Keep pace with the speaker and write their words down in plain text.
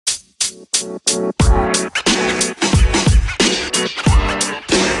Hey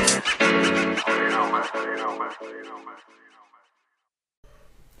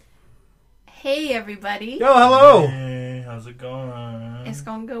everybody. Yo, hello. Hey, how's it going? It's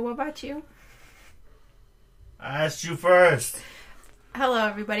going good. What about you? I asked you first. Hello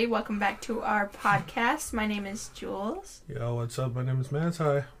everybody. Welcome back to our podcast. My name is Jules. Yo, what's up? My name is Matt.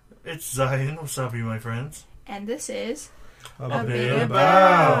 Hi. It's Zion. What's up, you my friends? And this is A Bit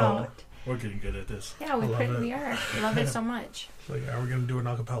About. We're getting good at this. Yeah, we are. We love it so much. So yeah, we're gonna do an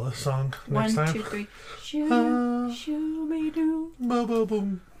acapella song next 1, time. 2, 3. Shoo-be-doo. Boom, boom,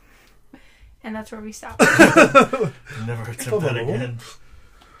 boom. And that's where we stop. Never attempt that again.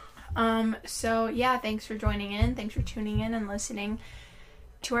 So yeah, thanks for joining in. Thanks for tuning in and listening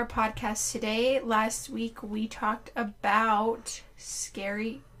to our podcast today. Last week we talked about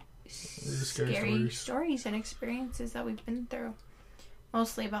scary stories and experiences that we've been through.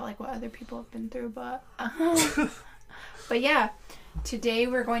 Mostly about like what other people have been through, but yeah, today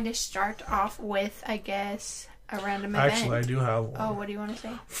we're going to start off with, I guess, a random event. Actually, I do have one. Oh, what do you want to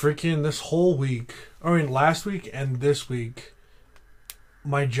say? Freaking this whole week, last week and this week,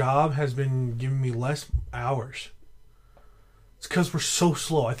 my job has been giving me less hours. It's because we're so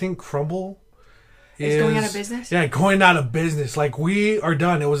slow. I think Crumble is going out of business? Yeah, going out of business. Like, we are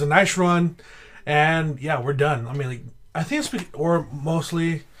done. It was a nice run, and yeah, we're done. I mean, like, I think it's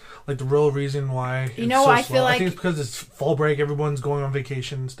mostly like the real reason why it's so I slow. feel like I think it's because it's fall break. Everyone's going on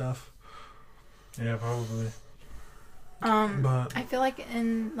vacation and stuff. Yeah, probably. But I feel like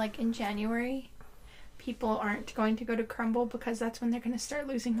in January, people aren't going to go to Crumble because that's when they're going to start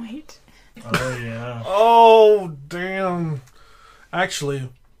losing weight. Oh, yeah. oh, damn. Actually,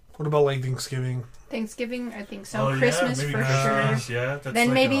 what about like Thanksgiving? Thanksgiving, I think so. Oh, Christmas yeah, maybe for Christmas, sure. Yeah, that's Then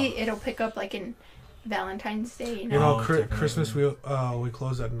like maybe it'll pick up like in Valentine's Day. You know, definitely. Christmas we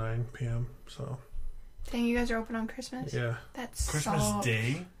close at 9 p.m. So Dang, you guys are open on Christmas? yeah, That's Christmas so...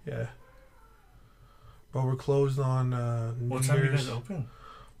 Day? yeah. But we're closed on New What time are you Year's. guys open?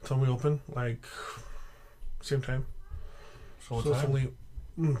 Time we open like same time. So what So it's time?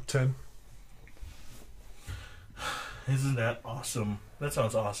 only 10. Isn't that awesome? That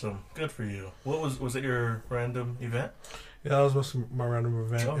sounds awesome. Good for you. What was it your random event? Yeah, that was mostly my random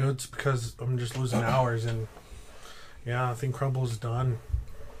event. Oh. It's because I'm just losing hours, and yeah, I think Crumble's done.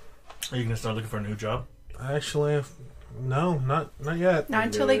 Are you going to start looking for a new job? Actually, no, not yet. Not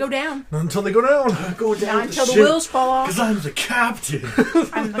until they go down. Not until they go down. Go Not until the wheels fall off. Because I'm the captain.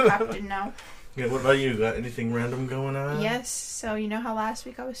 I'm the captain now. Yeah, what about you? Got anything random going on? Yes, so you know how last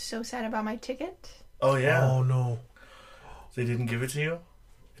week I was so sad about my ticket? Oh, yeah. Oh no. They didn't give it to you?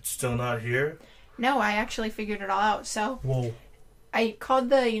 It's still not here? No, I actually figured it all out. So Whoa. I called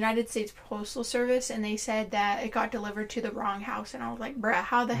the United States Postal Service and they said that it got delivered to the wrong house. And I was like, bruh,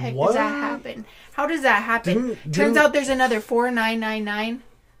 how the heck What? does that happen? How does that happen? Didn't- Turns out there's another 4999,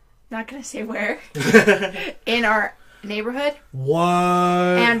 not going to say where, in our neighborhood. What?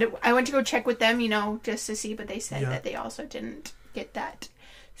 And I went to go check with them, just to see, but they said Yeah. that they also didn't get that.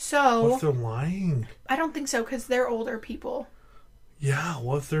 What So, if they're lying? I don't think so, because they're older people. Yeah,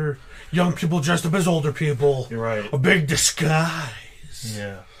 what if they're young people dressed up as older people? You're right. A big disguise.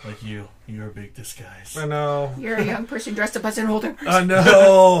 Yeah, like you. You're a big disguise. I know. You're a young person dressed up as an older person. I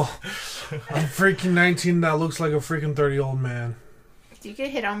know. I'm freaking 19 that looks like a freaking 30-year-old man. You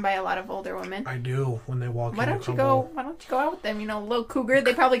get hit on by a lot of older women. I do when they walk Why in. don't you go out with them? Little cougar.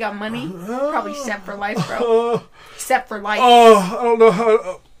 They probably got money. Probably set for life, bro. Set for life. Oh, I don't know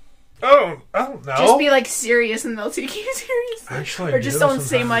how. I don't know. Just be like serious, and they'll take you seriously. Actually, Or I just do don't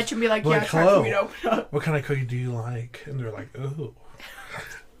say sometimes. much and be like, Like, "Yeah, try hello. for me to open up." What kind of cookie do you like? And they're like, ooh.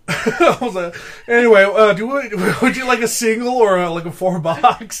 I was like, anyway, would you like a single or like a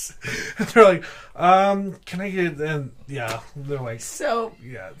 4-box? And they're like, can I get? And yeah, they're like, So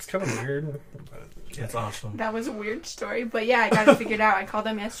yeah, it's kind of weird. But, yeah. That's awesome. that was a weird story, but yeah, I got it figured out. I called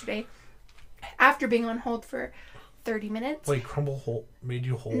them yesterday after being on hold for 30 minutes. Wait, Crumble made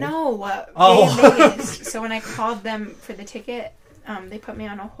you hold? No, Oh. Vegas. So when I called them for the ticket, they put me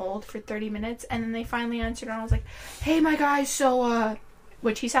on a hold for 30 minutes, and then they finally answered, and I was like, "Hey, my guy, so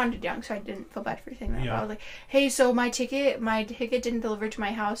which he sounded young, so I didn't feel bad for saying that. Yeah. But I was like, "Hey, so my ticket didn't deliver to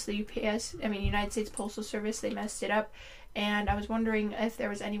my house. The United States Postal Service, they messed it up, and I was wondering if there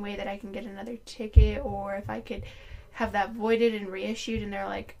was any way that I can get another ticket, or if I could have that voided and reissued." And they're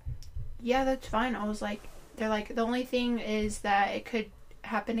like, "Yeah, that's fine." I was like, they're like, "The only thing is that it could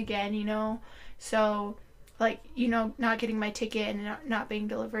happen again, so like, not getting my ticket and not being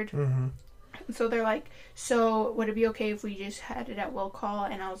delivered." Mm-hmm. So they're like, "So would it be okay if we just had it at will call?"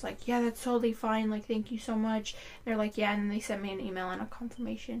 And I was like, "Yeah, that's totally fine. Like, thank you so much." They're like, "Yeah," and then they sent me an email and a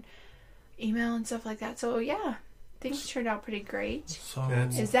confirmation email and stuff like that. So yeah, things turned out pretty great. So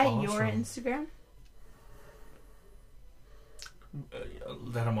That's Is that awesome. your Instagram?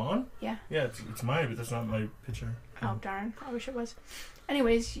 That I'm on? Yeah. Yeah, it's mine, but that's not my picture. Oh darn! I wish it was.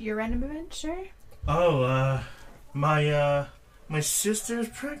 Anyways, your random event, sure. Oh, my sister's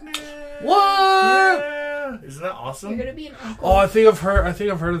pregnant. what? Yeah, isn't that You're awesome? gonna be an uncle. Oh, I think I've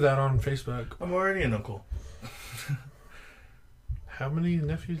heard of that on Facebook. I'm already an uncle. How many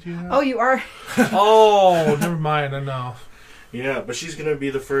nephews do you have? Oh, you are. Oh, never mind. I know. Yeah, but she's gonna be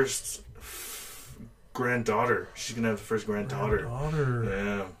the first granddaughter. She's gonna have the first granddaughter.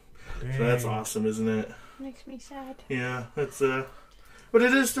 Daughter. Yeah, so that's awesome, isn't it? Makes me sad. Yeah, that's but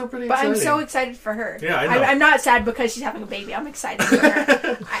it is still pretty But exciting. I'm so excited for her. Yeah, I know. I'm not sad because she's having a baby. I'm excited for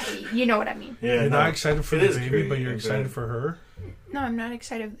her. You know what I mean. Yeah, You're no, not excited for it the is baby, great. but you're Okay. excited for her. No, I'm not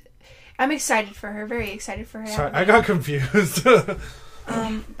excited. I'm excited for her. Very excited for her. to Sorry, have I a got confused. baby.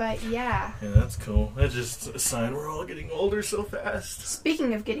 But yeah. Yeah, that's cool. That's just a sign we're all getting older so fast.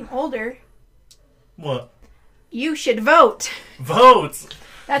 Speaking of getting older, What? you should vote. Vote!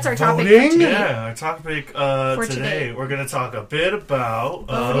 That's our topic Voting? for today. Yeah, our topic For today, today. we're going to talk a bit about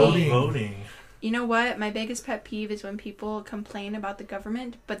Voting. voting. You know what? My biggest pet peeve is when people complain about the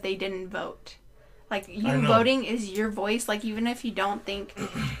government, but they didn't vote. Like, I you know. voting is your voice. Like, even if you don't think,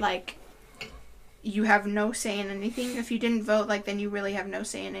 like, you have no say in anything, if you didn't vote, like, then you really have no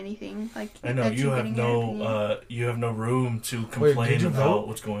say in anything. Like, I know that's you have getting your opinion. you have no room to Wait, complain did you about vote?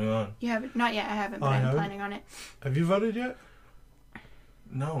 what's going on. You haven't? Not yet. I haven't, but Oh, you I'm haven't? planning on it. Have you voted yet?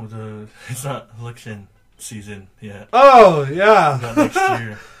 No, it's not election season yet. Oh, yeah. Not next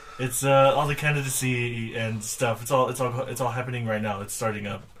year. It's all the candidacy and stuff. It's all happening right now. It's starting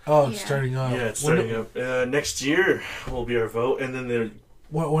up. Oh, it's Yeah. starting up. Yeah, it's When starting up. Next year will be our vote, and then the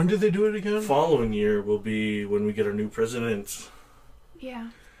When did they do it again? following year will be when we get our new president. Yeah.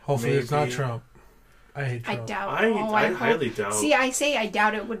 Hopefully it's not Maybe. Trump. I hate I Trump. doubt. I hope- highly doubt. See, I say I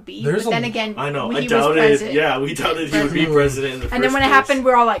doubt it would be, There's but then a- again, I know. when I he was doubted. president, Yeah, we doubted he would be President. president in the first and then when it place. happened,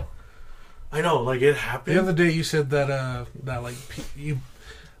 we're all like, I know, like it happened. The other day you said that like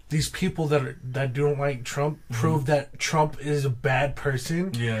these people that don't like Trump prove that Trump is a bad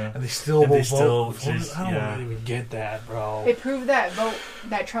person, yeah, and they still And will they still vote. for him. just- I don't yeah. even get that, bro. it proved that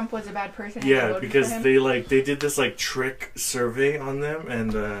Trump was a bad person. and they Yeah, voted because for him. they did this like trick survey on them,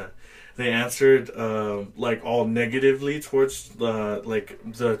 and they answered like all negatively towards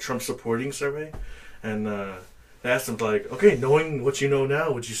the Trump supporting survey, and they asked them like, okay, knowing what you know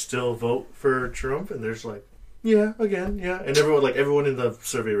now, would you still vote for Trump? And there's like, yeah, again, yeah, and everyone in the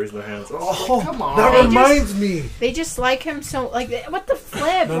survey raised their hands. I was like, Oh, come on, that They reminds me. They just like him so. Like, what the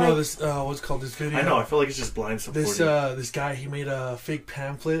flip? No, like, this what's it called this video. I know. I feel like it's just blind supporting. This guy, he made a fake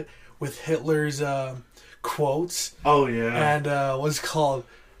pamphlet with Hitler's quotes, oh yeah, and what's it called?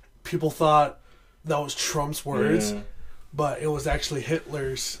 People thought that was Trump's words, Yeah. but it was actually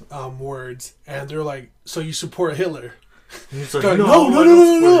Hitler's words, and they're like, "So you support Hitler?" And it's like, Like, no, no, I no, don't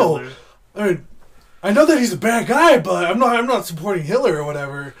no, support no. Hitler. I mean, I know that he's a bad guy, but I'm not supporting Hitler or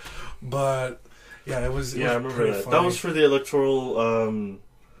whatever. But yeah, it was. Yeah, I it was remember pretty that. funny. That was for the electoral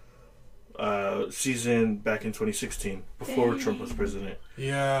season back in 2016, before Dang. Trump was president.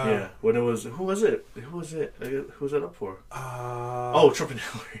 Yeah. Yeah, when it was who was it up for? Oh, Oh, Trump and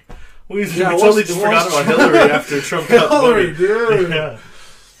Hillary. We Yeah, it totally was- just it forgot was about Trump. Hillary after Trump got Hillary, voted. dude. Yeah.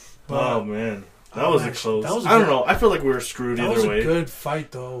 But- Oh man, that was a Actually, close. that was a I don't good- know. I feel like we were screwed That was either a way. good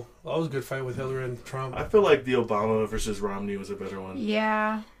fight, though. That was a good fight with Hillary and Trump. I feel like the Obama versus Romney was a better one.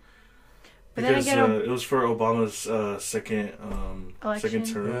 yeah. But Because then again, it was for Obama's second Election.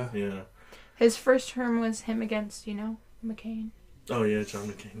 term. Yeah. his first term was him against, McCain. Oh yeah, John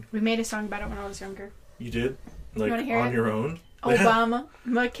McCain. We made a song about it when I was younger. You did? Like wanna hear on it? your own? Obama,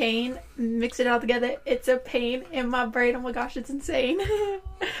 McCain, mix it all together. It's a pain in my brain. Oh my gosh, it's insane.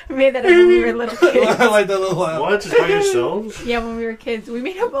 We made that up when we were little kids. I like that little laugh. What? Just by yourselves? Yeah, when we were kids. We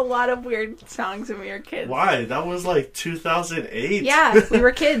made up a lot of weird songs when we were kids. Why? That was like 2008. Yeah, we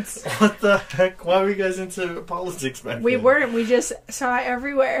were kids. What the heck? Why were you guys into politics back We then? weren't. We just saw it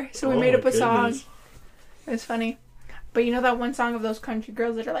everywhere. So we Oh made my up a song. goodness. It was funny. But you know that one song of those country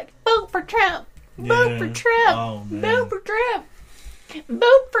girls that are like, vote for Trump! Vote for Trump! Oh man. Vote for Trump!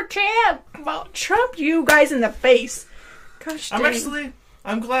 Vote for Trump! Vote Trump you guys in the face! Gosh dang.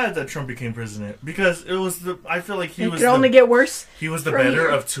 I'm glad that Trump became president because it was I feel like he It was could only get worse. he was the from better here.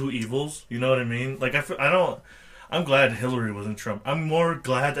 of two evils. You know what I mean? Like I'm glad Hillary wasn't Trump. I'm more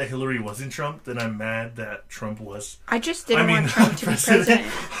glad that Hillary wasn't Trump than I'm mad that Trump was. I just didn't I mean, want Trump to be president.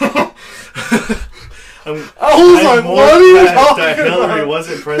 president. I'm I was I'm like, more what are you glad that talking Hillary about?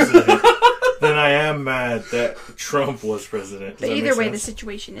 wasn't president then I am mad that Trump was president. But either way, the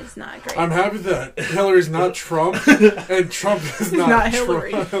situation is not great. I'm happy that Hillary's not Trump, and Trump is not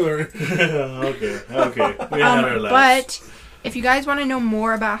Hillary. Hillary. Okay. We had our laughs. But if you guys want to know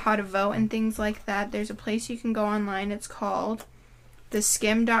more about how to vote and things like that, there's a place you can go online. It's called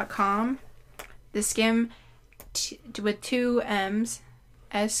theskim.com. The Skim with 2 M's.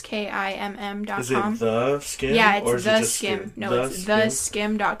 SKIMM.com. Is it The Skim? Yeah, it's or is The it just Skim. No, The it's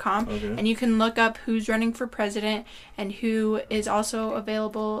Skim? theskim.com. Okay. And you can look up who's running for president and who is also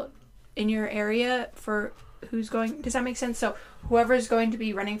available in your area for who's going. Does that make sense? So whoever's going to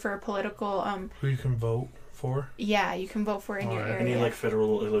be running for a political Who you can vote for? yeah, you can vote for in your area. Any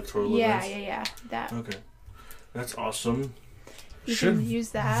federal electoral events? Yeah, that. Okay. That's awesome. You Should can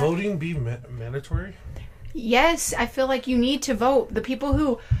use that. voting be mandatory? Yes, I feel like you need to vote. The people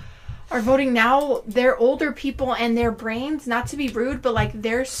who are voting now, they're older people and their brains, not to be rude, but like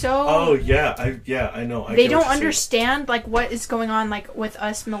they're so... Oh, yeah. I know. They don't understand like what is going on like with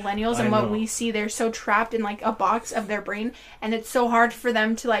us millennials and what we see. They're so trapped in like a box of their brain, and it's so hard for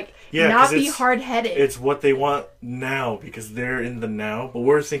them to like not be hard-headed. It's what they want now because they're in the now, but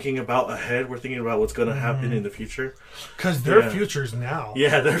we're thinking about ahead. We're thinking about what's going to happen in the future. Because their future's now.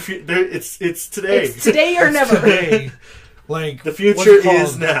 Yeah, it's today. It's today or never. Today. Like the future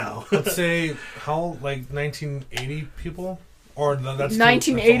is now. Let's say how like 1980 people, or no, that's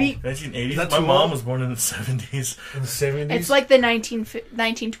 1980. 1980s. That's My too mom old? was born in the 70s. In the 70s. It's like the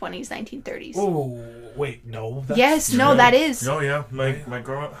 1920s, 1930s. Oh wait, no. That's Yes, no, that is. Oh yeah, my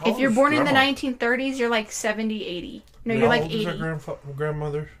grandma. If you're born in the 1930s, you're like 70, 80. No, you're like 80. Our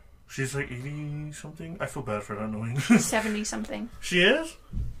grandmother. She's like 80 something. I feel bad for not knowing. 70 something. She is?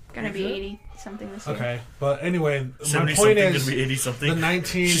 Gonna be 80 something this year. Okay, but anyway, my 70 point something is gonna be 80 something.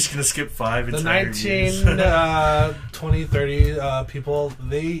 She's gonna skip 5 the entire 19, years. 20, 30 people.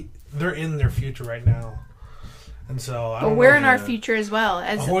 They're in their future right now, and so But we're in our future as well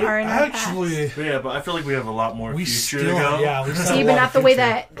as are in our actually. past. But yeah, but I feel like we have a lot more We future still, to go. yeah. We still See, have a but lot not of the way future.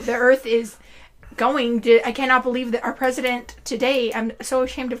 that the Earth is going. I cannot believe that our president today. I'm so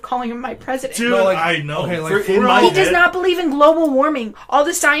ashamed of calling him my president. Dude, No, like- I know. okay, like, For- for in real. my He does head- not believe in global warming. All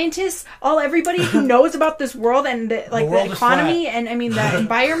the scientists, everybody who knows about this world and the world is economy and the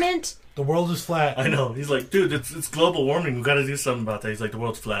environment. The world is flat. I know. He's like, dude, it's global warming. We got to do something about that. He's like, the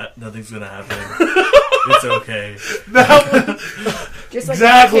world's flat. Nothing's gonna happen. It's okay. Just like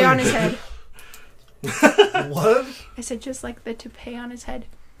Exactly. the toupee on his head. What? I said just like the toupee on his head.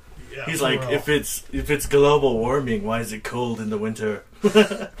 Yeah, He's for like, real. if it's global warming, why is it cold in the winter?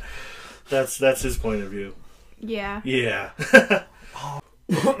 That's his point of view. Yeah. Yeah.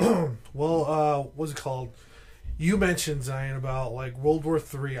 Well, what's it called? You mentioned, Zion, about like World War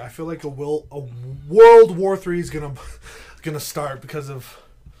III. I feel like a World War III is gonna start because of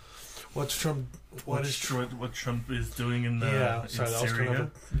what's Trump. What Trump is doing in Yeah, sorry, in that was Syria?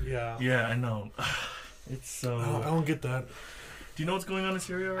 kind of Yeah, I know. It's so. I don't get that. Do you know what's going on in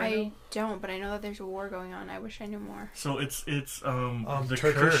Syria right now? I don't, but I know that there's a war going on. I wish I knew more. So it's the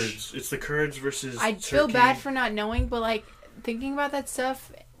Turkish. Kurds. It's the Kurds versus. I Turkey. feel bad for not knowing, but like thinking about that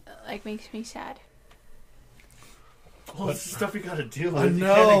stuff like makes me sad. Well, it's the stuff we gotta deal I with. You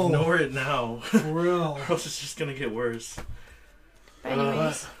know. can't ignore it now, For real. or else it's just gonna get worse. But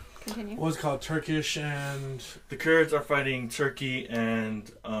anyways, continue. What's it called? Turkish and The Kurds are fighting Turkey and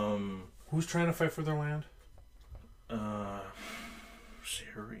who's trying to fight for their land?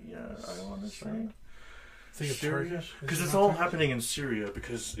 Syria. I want to say. Think of Syria? Turkish Because Is it it's not all Turkish? happening in Syria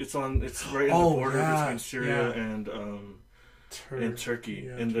because it's right in the Oh, border yeah, between Syria yeah. and Turkey.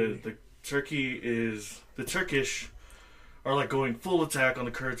 Yeah, And Turkey. the Turkish are like going full attack on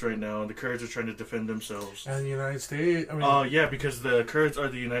the Kurds right now, and the Kurds are trying to defend themselves. And the United States. I mean, Yeah, because the Kurds are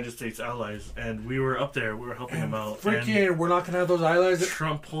the United States allies, and we were up there. We were helping them out. freaking, we're not gonna have those allies. And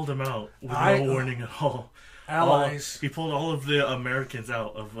Trump pulled them out with no warning at all. Allies. He pulled all of the Americans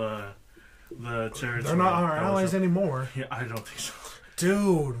out of the terrorists. They're not our allies anymore. Yeah, I don't think so.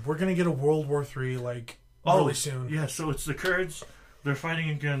 Dude, we're gonna get a World War III like really soon. Yeah, so it's the Kurds. They're fighting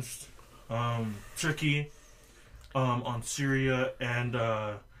against Turkey on Syria and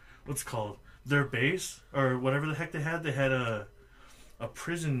what's it called? Their base or whatever the heck they had. They had a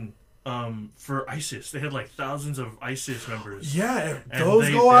prison for ISIS. They had like thousands of ISIS members. Yeah, And those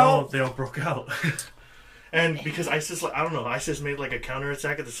they, go they out. All, they all broke out. And because ISIS, I don't know, ISIS made like a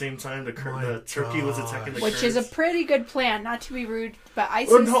counterattack at the same time. The Turkey was attacking the Which Kurds. is a pretty good plan, not to be rude, but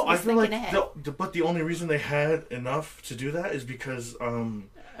ISIS Well, no, I was feel like, thinking ahead. but the only reason they had enough to do that is because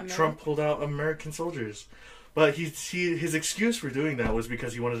Trump pulled out American soldiers. But his excuse for doing that was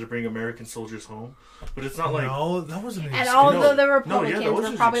because he wanted to bring American soldiers home. But it's not like... No, that wasn't an And excuse. all of the Republicans that was were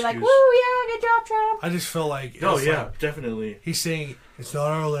his probably like, "Woo, excuse. yeah, good job, Trump." I just feel like... Oh, it's yeah, like, definitely. he's saying, it's not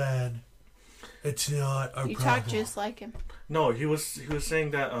our land. It's not our You problem. talk just like him. No, he was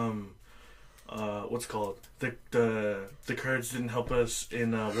saying that, what's it called? The Kurds didn't help us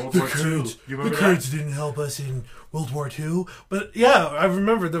in World War II. You remember the that? Kurds didn't help us in World War II. But yeah, I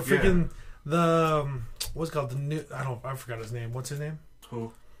remember the freaking... what's it called? I forgot his name. What's his name?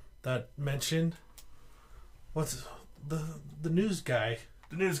 Who? That mentioned... What's... The news guy.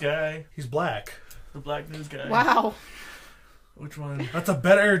 The news guy. He's black. The black news guy. Wow. Which one? That's a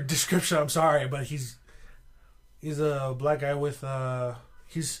better description. I'm sorry, but he's a black guy with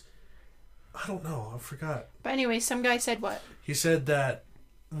he's I don't know. I forgot. But anyway, some guy said what? He said that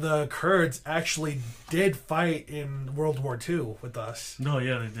the Kurds actually did fight in World War II with us. No,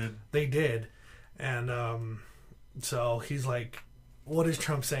 yeah, they did. They did, and so he's like, "What is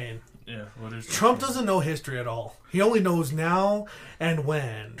Trump saying?" Yeah, what is Trump doesn't know history at all. He only knows now and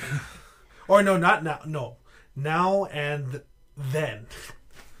when, or no, not now. No, now and then.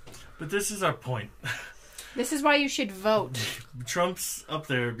 But this is our point. This is why you should vote. Trump's up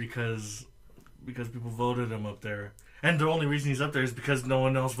there because people voted him up there, and the only reason he's up there is because no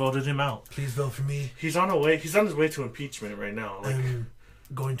one else voted him out. Please vote for me. He's on his way to impeachment right now. Like, I'm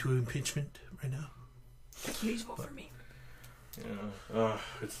going to impeachment right now. Please vote for me. yeah,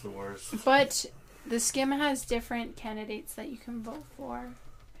 it's the worst. But the Skim has different candidates that you can vote for.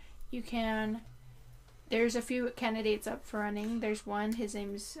 There's a few candidates up for running. There's one, his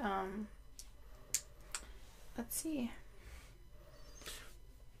name's, let's see.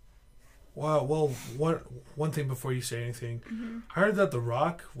 Well, one thing before you say anything. Mm-hmm. I heard that The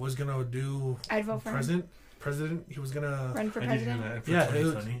Rock was going to do I'd vote for president. He was going to... run for I did hear president. that for Yeah,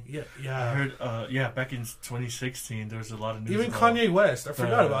 2020. yeah. I heard, back in 2016, there was a lot of news. Even about Kanye West. I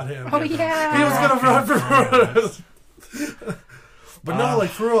forgot about him. Oh, yeah. He was going to run for But no, like,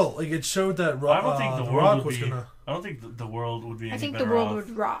 for real, like, it showed that I don't think The Rock was going to... I don't think the world would be any I think better the world off.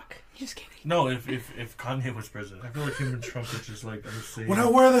 would rock. Just kidding. No, if Kanye was president. I feel like him and Trump are just like on the same When I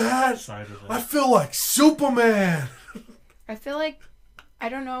wear the hat, side of I it. feel like Superman. I feel like, I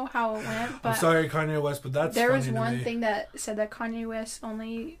don't know how it went, but I'm sorry, Kanye West, but that's there was funny to one me. thing that said that Kanye West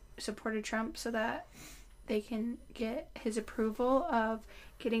only supported Trump so that they can get his approval of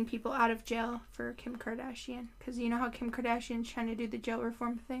getting people out of jail for Kim Kardashian. Because you know how Kim Kardashian's trying to do the jail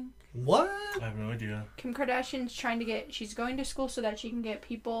reform thing? What? I have no idea. Kim Kardashian's she's going to school so that she can get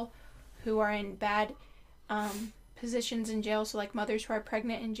people who are in bad positions in jail, so like mothers who are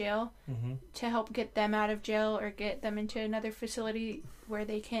pregnant in jail, to help get them out of jail or get them into another facility where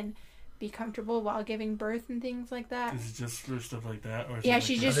they can be comfortable while giving birth and things like that. Is it just for stuff like that? Or is Yeah, it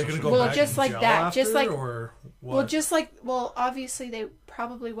she like just- Are they gonna go well, back just in like jail that, after, just like- or what? Well, obviously they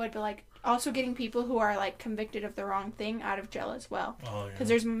probably would, but like also getting people who are like convicted of the wrong thing out of jail as well. Oh, yeah. Because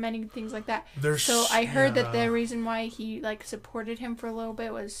there's many things like that. There's, So I heard that yeah. the reason why he like supported him for a little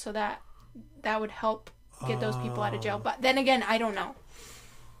bit was so that would help get those people out of jail. But then again, I don't know.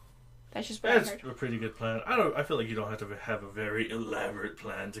 That's just what I That's heard. a pretty good plan. I feel like you don't have to have a very elaborate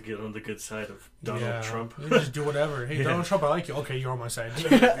plan to get on the good side of Donald Trump. You just do whatever. Hey, Yeah. Donald Trump, I like you. Okay, you're on my side.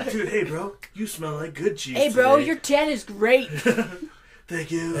 Dude, hey bro, you smell like good cheese. Hey bro, today. your tan is great. Thank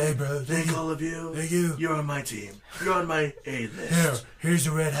you. Hey, bro, Thank all of you. Thank you. You're on my team. You're on my A list. Here's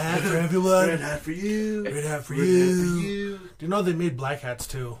a red hat for everyone. Red hat for you. Red hat for Red you. hat for you. Do you know they made black hats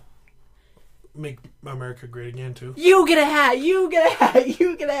too? Make America great again too. You get a hat. You get a hat.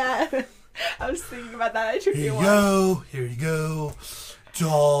 You get a hat. I was thinking about that. I took Here you you one. go. Here you go. It's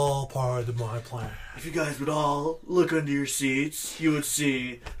all part of my plan. If you guys would all look under your seats, you would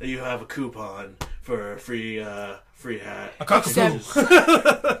see that you have a coupon for a free hat. A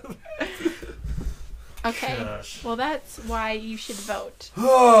cockapoo. Okay. Gosh. Well, that's why you should vote.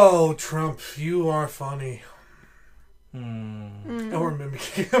 Oh, Trump, you are funny. Hmm. Or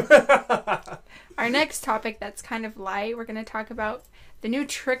mimicking. Our next topic that's kind of light, we're going to talk about the new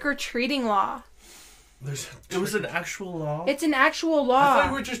trick-or-treating law. It was an actual law? It's an actual I law.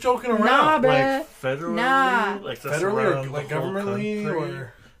 thought we were just joking around. Nah, bruh. Like federally? Nah. Like that's Federally or around the like whole governmentally country?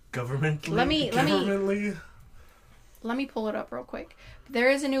 or Governmentally? Let me pull it up real quick. There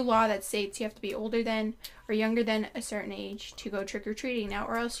is a new law that states you have to be older than or younger than a certain age to go trick-or-treating now,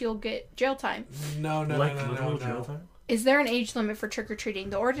 or else you'll get jail time. No, Like literal jail time? Is there an age limit for trick-or-treating?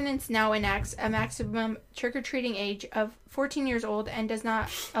 The ordinance now enacts a maximum trick-or-treating age of 14 years old and does not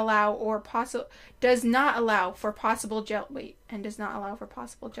allow for possible jail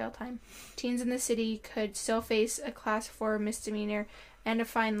time. Teens in the city could still face a class 4 misdemeanor and a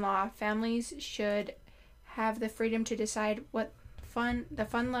fine law. Families should have the freedom to decide what the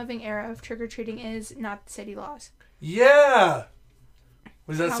fun-loving era of trick-or-treating is, not the city laws. Yeah.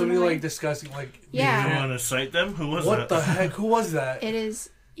 Was that How somebody annoying. like discussing like? Yeah. You want to cite them? Who was What that? the heck? Who was that? It is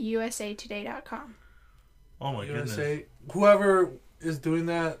usatoday.com. Oh my goodness. USA. Whoever is doing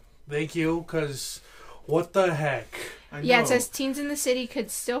that, thank you. Because what the heck? Yeah, know. it says teens in the city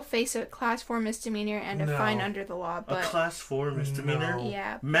could still face a class 4 misdemeanor and a No. fine under the law, A but class 4 misdemeanor? No.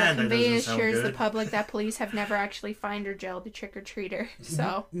 yeah, Man, but that convey doesn't sound assures the good. public that police have never actually fined or jailed a trick-or-treater.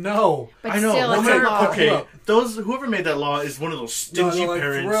 So, No. but I know. still, it's Okay, a law. Okay, Hold up. whoever made that law is one of those stingy like,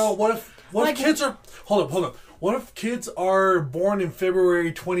 parents. For real, what if Like- kids are... Hold up. What if kids are born in February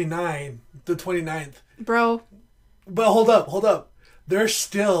the 29th? Bro, But hold up. They're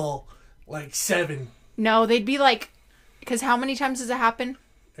still like 7 no, they'd be like, because how many times does it happen?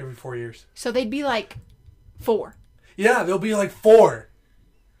 every 4 years. So they'd be like 4. Yeah, they'll be like 4.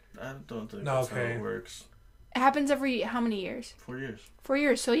 I don't think No, that's how okay. it works. It happens every, how many years? 4 years. 4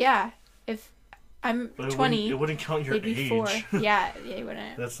 years. So yeah, if I'm But 20, it wouldn't count your they'd be age. 4. Yeah, it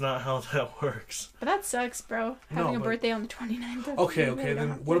wouldn't. That's not how that works. But that sucks, bro. Having a but- birthday on the 29th. Of Okay, February. then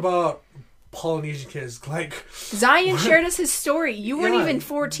what about Polynesian kids? Like, Zion shared us his story. You weren't Yeah, even didn't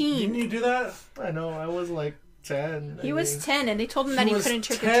 14. you do that? I know. I was like 10. He was 10, and they told him that he was couldn't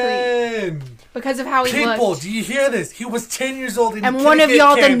trick or treat 10. because of how he People, looked. do you hear this? He was 10 years old and, And he one couldn't of get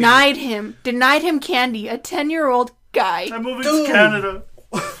y'all candy. denied him candy. A 10-year-old guy. I'm moving Dude. to Canada.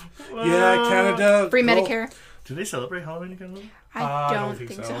 Yeah, Canada. Free Go. Medicare. Do they celebrate Halloween in Canada? I don't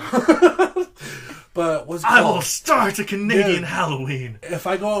think so. But what's it I will called? start a Canadian Dude. Halloween. If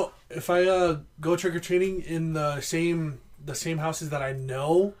I go trick or treating in the same houses that I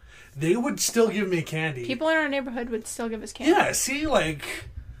know, they would still give me candy. People in our neighborhood would still give us candy. Yeah, see, like,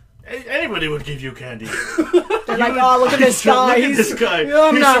 Anybody would give you candy. They're like, oh, look at this guy. Look at this guy. Yeah,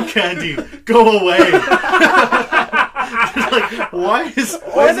 I'm Here's not- some candy. Go away. Like, why is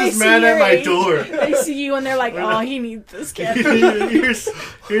Or they this see man your at my age. door? They see you and they're like, oh, he needs this candy.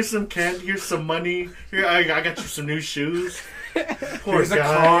 here's some candy. Here's some money. Here, I got you some new shoes. Poor Here's a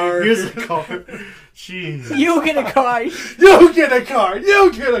guy. car. Here's a car. Jeez. You get a car. you get a car.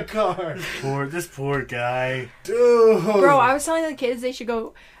 You get a car. This poor guy. Dude. Bro, I was telling the kids they should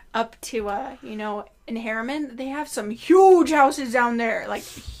go up to, in Harriman. They have some huge houses down there. Like,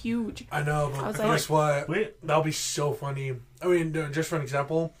 huge. I know, I but was like- guess what? Wait. That'll be so funny. I mean, just for an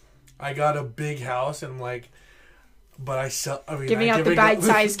example, I got a big house and like, but I sell. I mean, Giving I out give the it-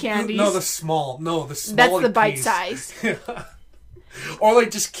 bite-sized candies. No, the small. No, the small. That's the like, bite piece. size. Or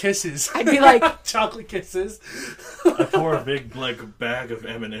like just kisses. I'd be like, chocolate kisses. I pour a big bag of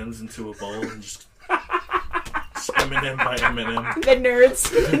M&Ms into a bowl and just M&M by M&M. the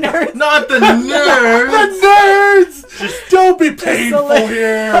nerds. Not the nerds. The nerds. Just don't be painful little-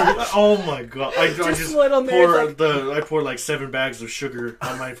 here. Oh my god! I just little nerds, pour I pour like 7 bags of sugar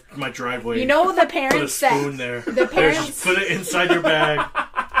on my driveway. You know the put a parents spoon that... there. The There, parents... just put it inside your bag.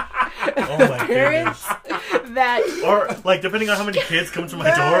 Oh my parents goodness! that... Or like depending on how many kids come to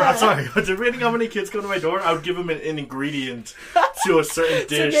my door. I'm sorry. Depending on how many kids come to my door, I would give them an ingredient to a certain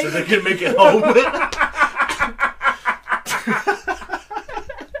dish so they can make it home.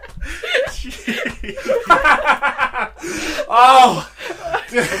 Oh.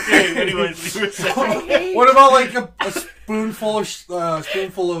 Okay. Anyways, you were saying. What about like a spoonful of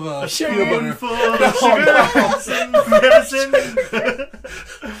peanut butter? Spoonful of sugar, some medicine.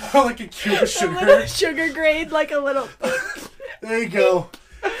 Or like a cube of A sugar. little sugar grade, like a little... There you go.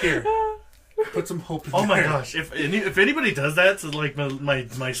 Here. Put some hope in Oh my there. gosh! If anybody does that to like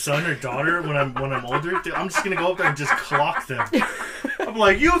my son or daughter when I'm older, I'm just gonna go up there and just clock them. I'm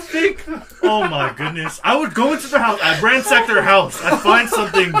like, you think? Oh my goodness! I would go into their house, I'd ransack their house, I'd find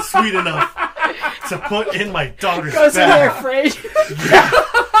something sweet enough to put in my daughter's Goes in their bag. fridge.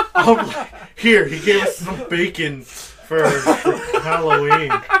 I'm like, here, he gave us some bacon for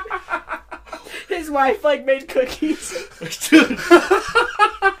Halloween. His wife, made cookies. Dude.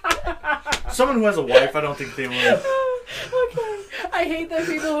 Someone who has a wife, I don't think they would. Okay. I hate the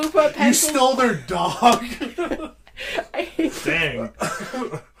people who put You pencils... stole their dog. I hate... Dang.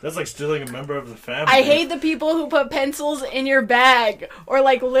 That's like stealing a member of the family. I hate the people who put pencils in your bag or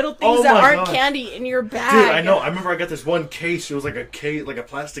little things Oh that my aren't God. candy in your bag. Dude, I know. I remember I got this one case. It was like a case, like a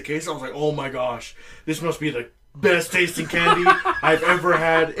plastic case. I was like, oh my gosh, this must be the best tasting candy I've ever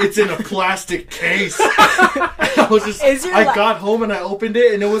had. It's in a plastic case. I was just. Is your I la- got home and I opened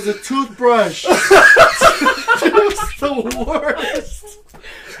it and it was a toothbrush. It was the worst.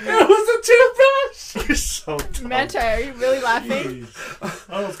 It was a toothbrush. You're so dumb. Manti, are you really laughing? Jeez. I don't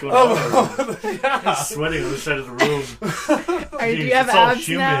know what's going on. Yeah. I'm sweating on the side of the room. Do Jeez, you have it's all abs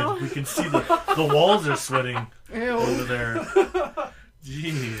humid. now? We can see the walls are sweating Ew. over there.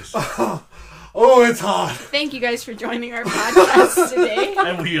 Jeez. Oh, it's hot. Thank you guys for joining our podcast today.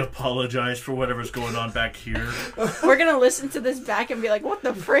 And we apologize for whatever's going on back here. We're gonna listen to this back and be like, "What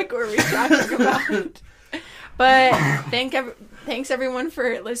the frick were we talking about?" But thanks everyone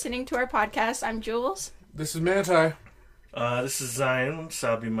for listening to our podcast. I'm Jules, This is Manti. This is Zion,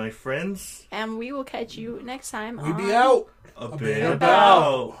 Sabi, my friends. and we will catch you next time. We on be out. A bit bit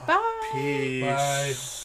about. about. Bye. Peace. Bye.